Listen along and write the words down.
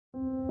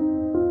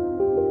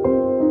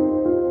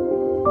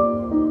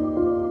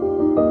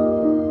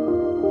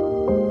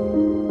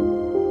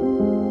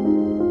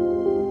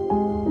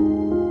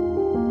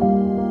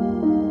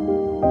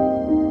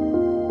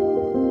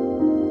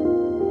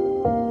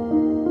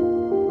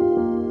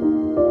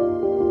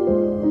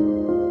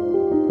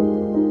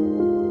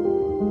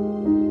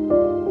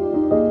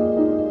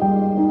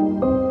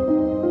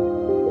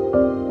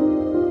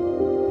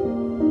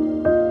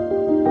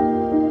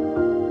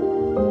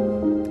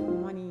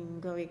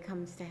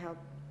comes to help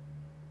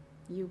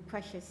you,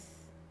 precious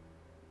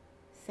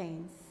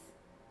saints,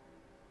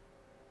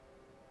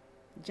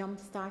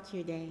 jumpstart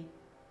your day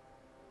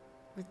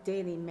with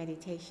daily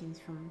meditations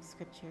from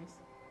scriptures.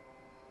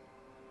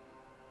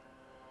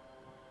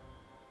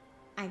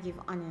 I give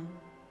honor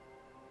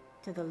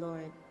to the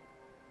Lord,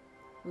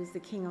 who is the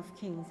King of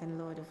kings and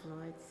Lord of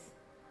lords,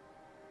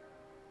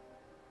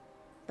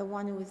 the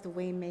one who is the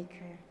way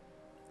maker,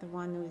 the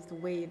one who is the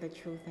way, the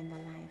truth, and the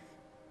life.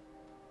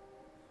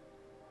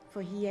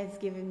 For he has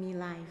given me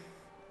life,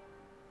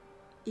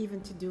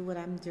 even to do what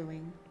I'm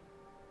doing.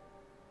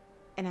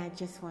 And I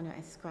just want to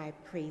ascribe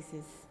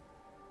praises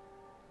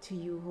to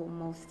you, O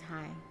Most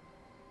High.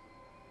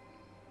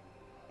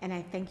 And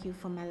I thank you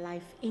for my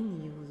life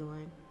in you,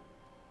 Lord,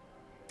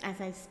 as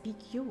I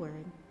speak your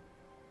word,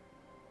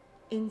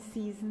 in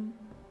season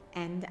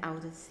and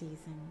out of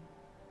season.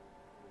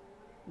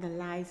 The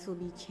lives will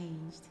be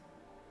changed,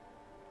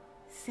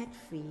 set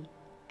free,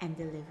 and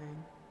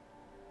delivered.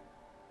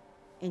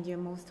 In your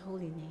most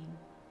holy name.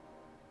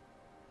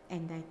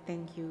 And I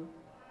thank you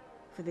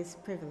for this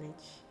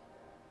privilege.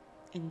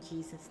 In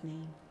Jesus'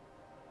 name.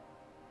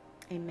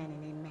 Amen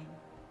and amen.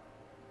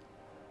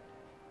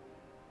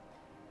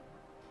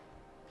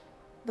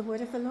 The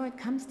word of the Lord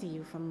comes to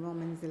you from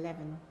Romans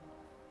 11.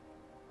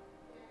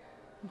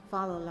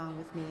 Follow along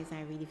with me as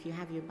I read if you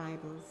have your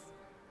Bibles.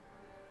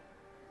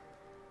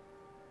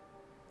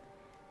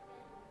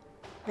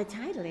 The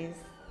title is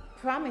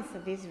Promise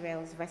of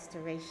Israel's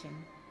Restoration.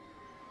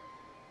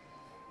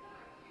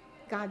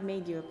 God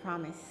made you a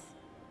promise,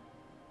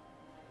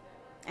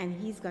 and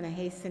he's going to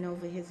hasten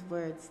over his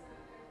words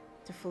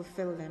to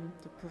fulfill them,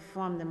 to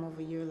perform them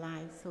over your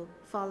lives. So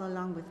follow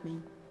along with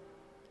me.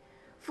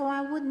 For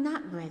I would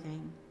not,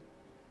 brethren,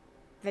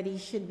 that ye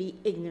should be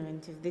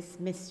ignorant of this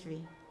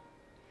mystery,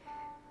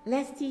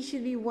 lest ye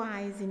should be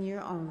wise in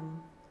your own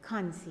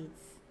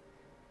conceits,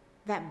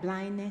 that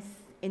blindness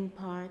in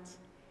part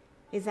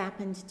is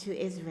happened to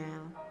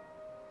Israel,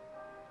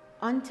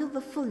 until the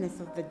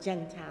fullness of the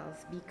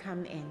Gentiles be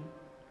come in.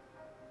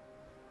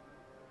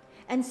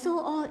 And so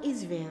all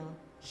Israel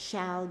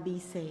shall be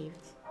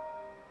saved.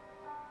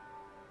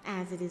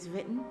 As it is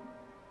written,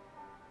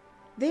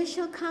 there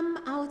shall come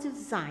out of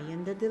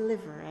Zion the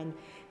deliverer, and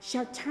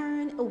shall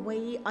turn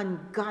away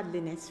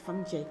ungodliness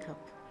from Jacob.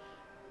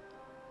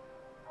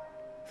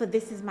 For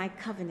this is my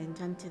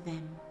covenant unto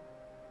them,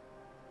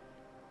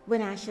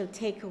 when I shall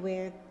take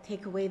away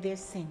their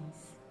sins.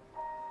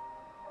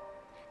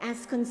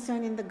 As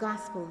concerning the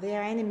gospel, they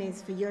are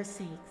enemies for your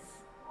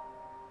sakes.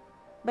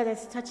 But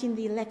as touching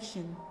the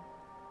election,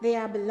 they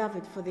are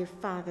beloved for their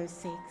Father's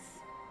sakes.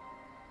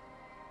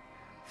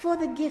 For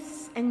the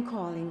gifts and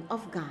calling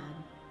of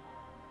God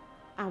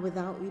are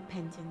without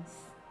repentance.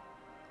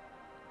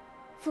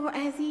 For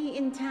as ye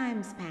in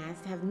times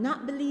past have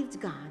not believed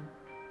God,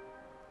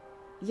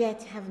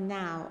 yet have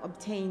now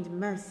obtained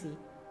mercy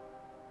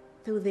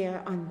through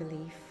their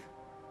unbelief,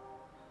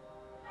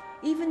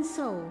 even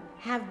so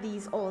have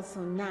these also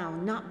now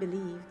not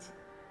believed,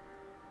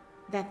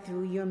 that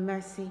through your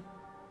mercy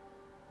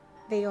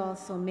they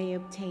also may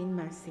obtain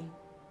mercy.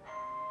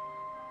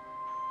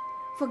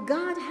 For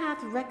God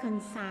hath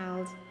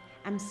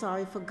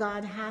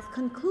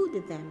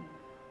concluded them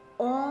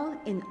all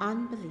in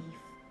unbelief,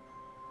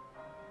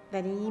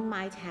 that he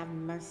might have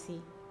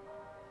mercy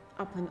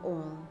upon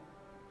all.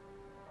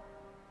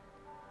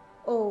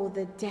 Oh,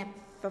 the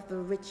depth of the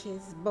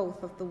riches,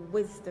 both of the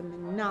wisdom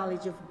and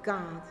knowledge of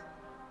God!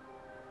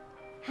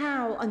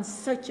 How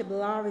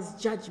unsearchable are his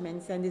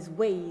judgments and his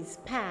ways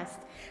past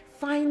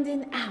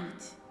finding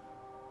out!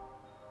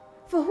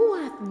 For who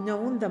hath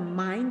known the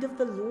mind of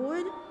the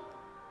Lord?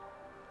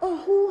 Or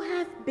who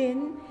hath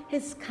been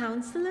his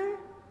counselor?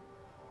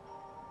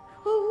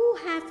 Or who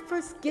hath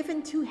first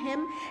given to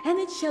him, and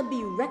it shall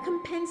be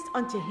recompensed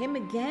unto him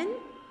again?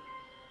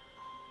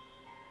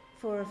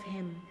 For of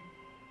him,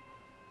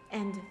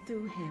 and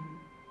through him,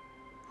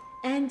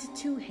 and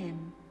to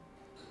him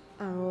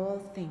are all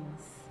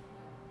things,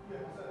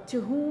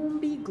 to whom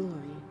be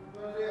glory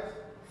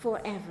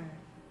forever.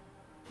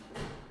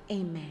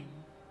 Amen.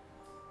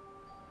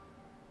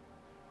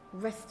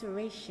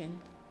 Restoration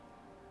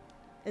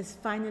has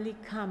finally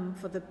come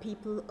for the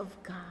people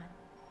of God.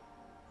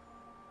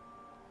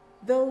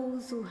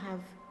 Those who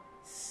have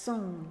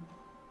sown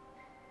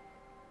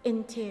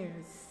in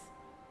tears.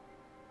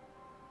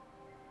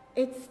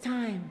 It's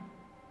time,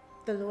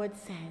 the Lord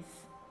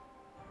says,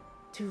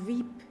 to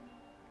reap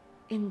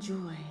in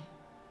joy.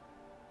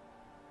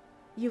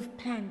 You've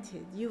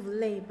planted, you've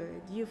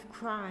labored, you've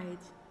cried,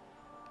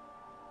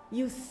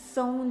 you've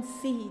sown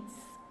seeds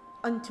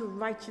unto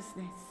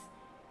righteousness.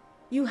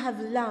 You have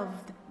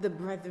loved the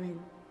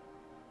brethren.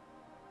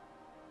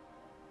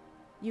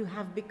 You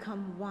have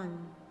become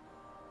one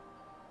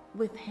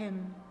with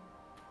him,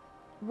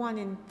 one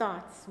in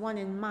thoughts, one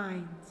in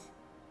mind.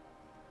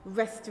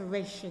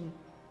 Restoration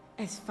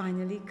has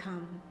finally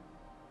come.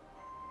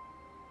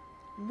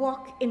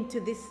 Walk into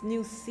this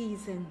new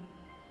season,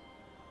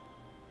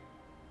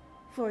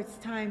 for it's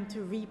time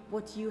to reap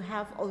what you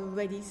have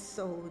already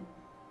sown.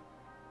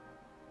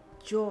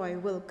 joy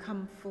will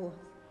come forth,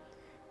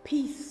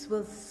 peace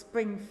will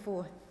spring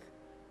forth,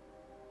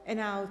 and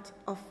out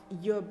of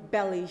your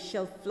belly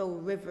shall flow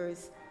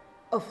rivers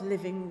of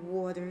living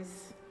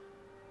waters.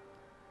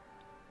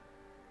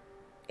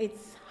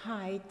 It's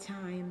high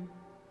time.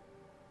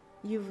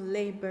 You've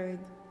labored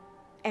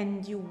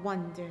and you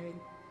wondered,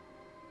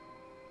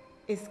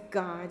 is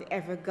God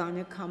ever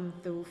gonna come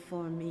through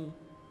for me?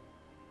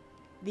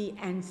 The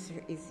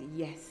answer is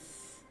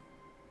yes.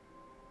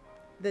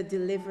 The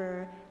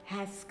deliverer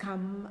has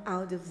come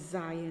out of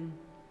Zion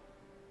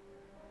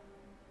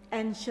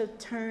and shall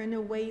turn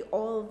away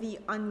all the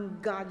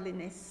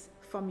ungodliness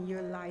from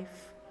your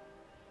life.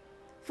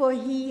 For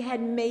he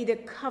had made a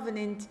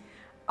covenant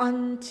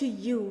unto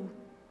you,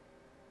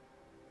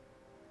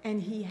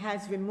 and he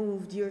has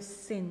removed your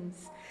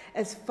sins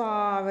as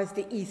far as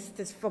the east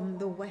is from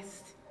the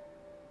west.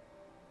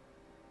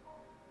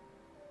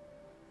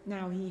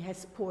 Now he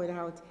has poured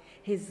out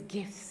his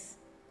gifts.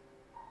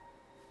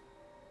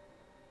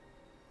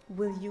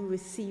 Will you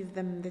receive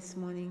them this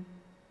morning?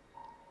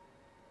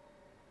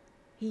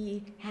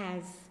 He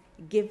has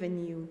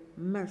given you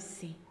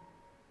mercy.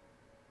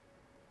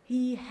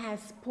 He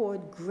has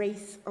poured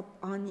grace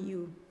upon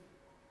you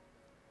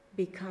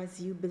because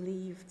you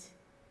believed.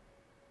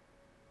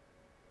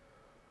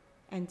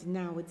 And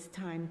now it's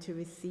time to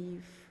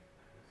receive.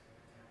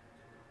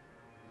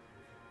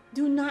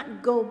 Do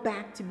not go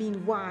back to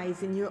being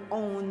wise in your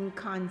own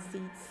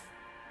conceits,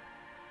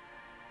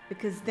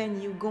 because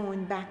then you're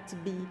going back to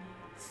be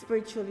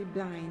spiritually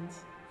blind.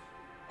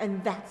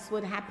 And that's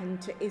what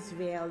happened to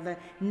Israel, the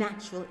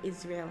natural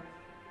Israel.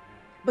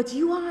 But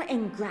you are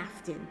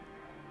engrafted.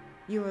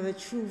 You are the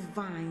true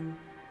vine.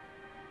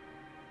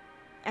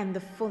 And the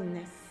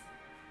fullness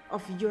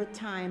of your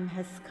time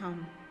has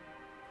come.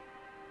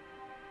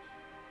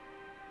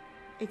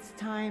 It's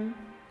time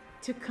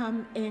to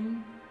come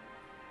in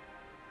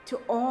to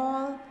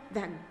all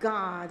that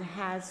God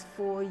has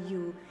for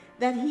you,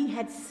 that he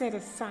had set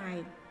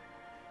aside,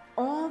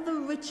 all the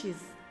riches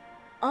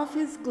of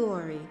his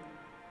glory.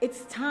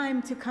 It's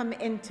time to come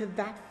into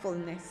that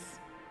fullness,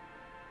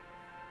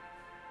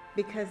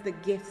 because the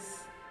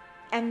gifts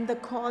and the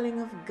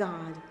calling of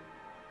God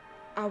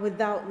are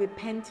without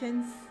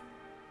repentance.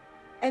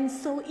 And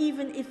so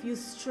even if you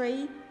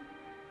stray,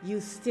 you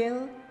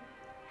still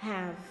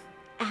have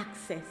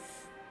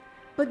access.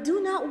 But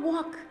do not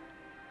walk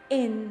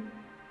in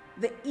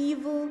the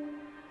evil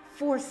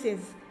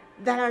forces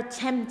that are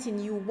tempting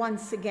you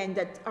once again,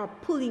 that are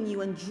pulling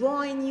you and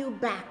drawing you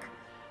back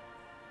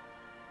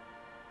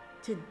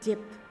to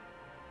dip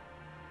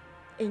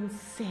in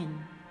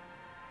sin,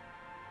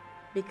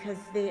 because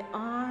there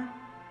are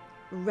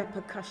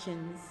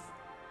repercussions.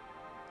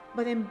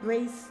 But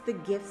embrace the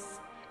gifts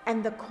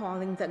and the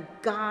calling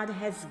that God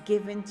has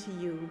given to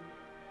you,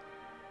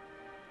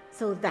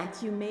 so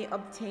that you may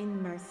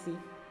obtain mercy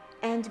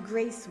and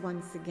grace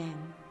once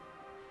again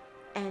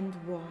and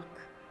walk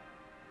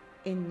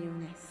in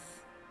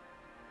newness.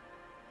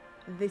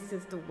 This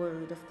is the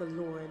word of the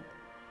Lord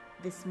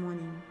this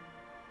morning.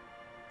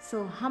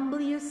 So humble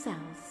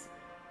yourselves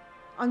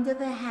under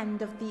the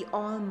hand of the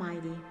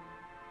Almighty,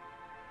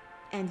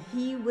 and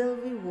he will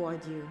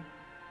reward you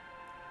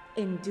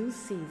in due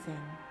season.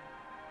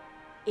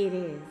 It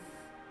is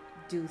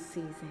due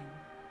season.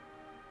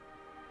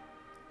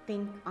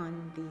 Think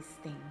on these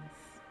things.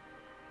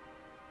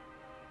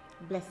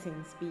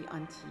 Blessings be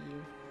unto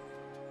you.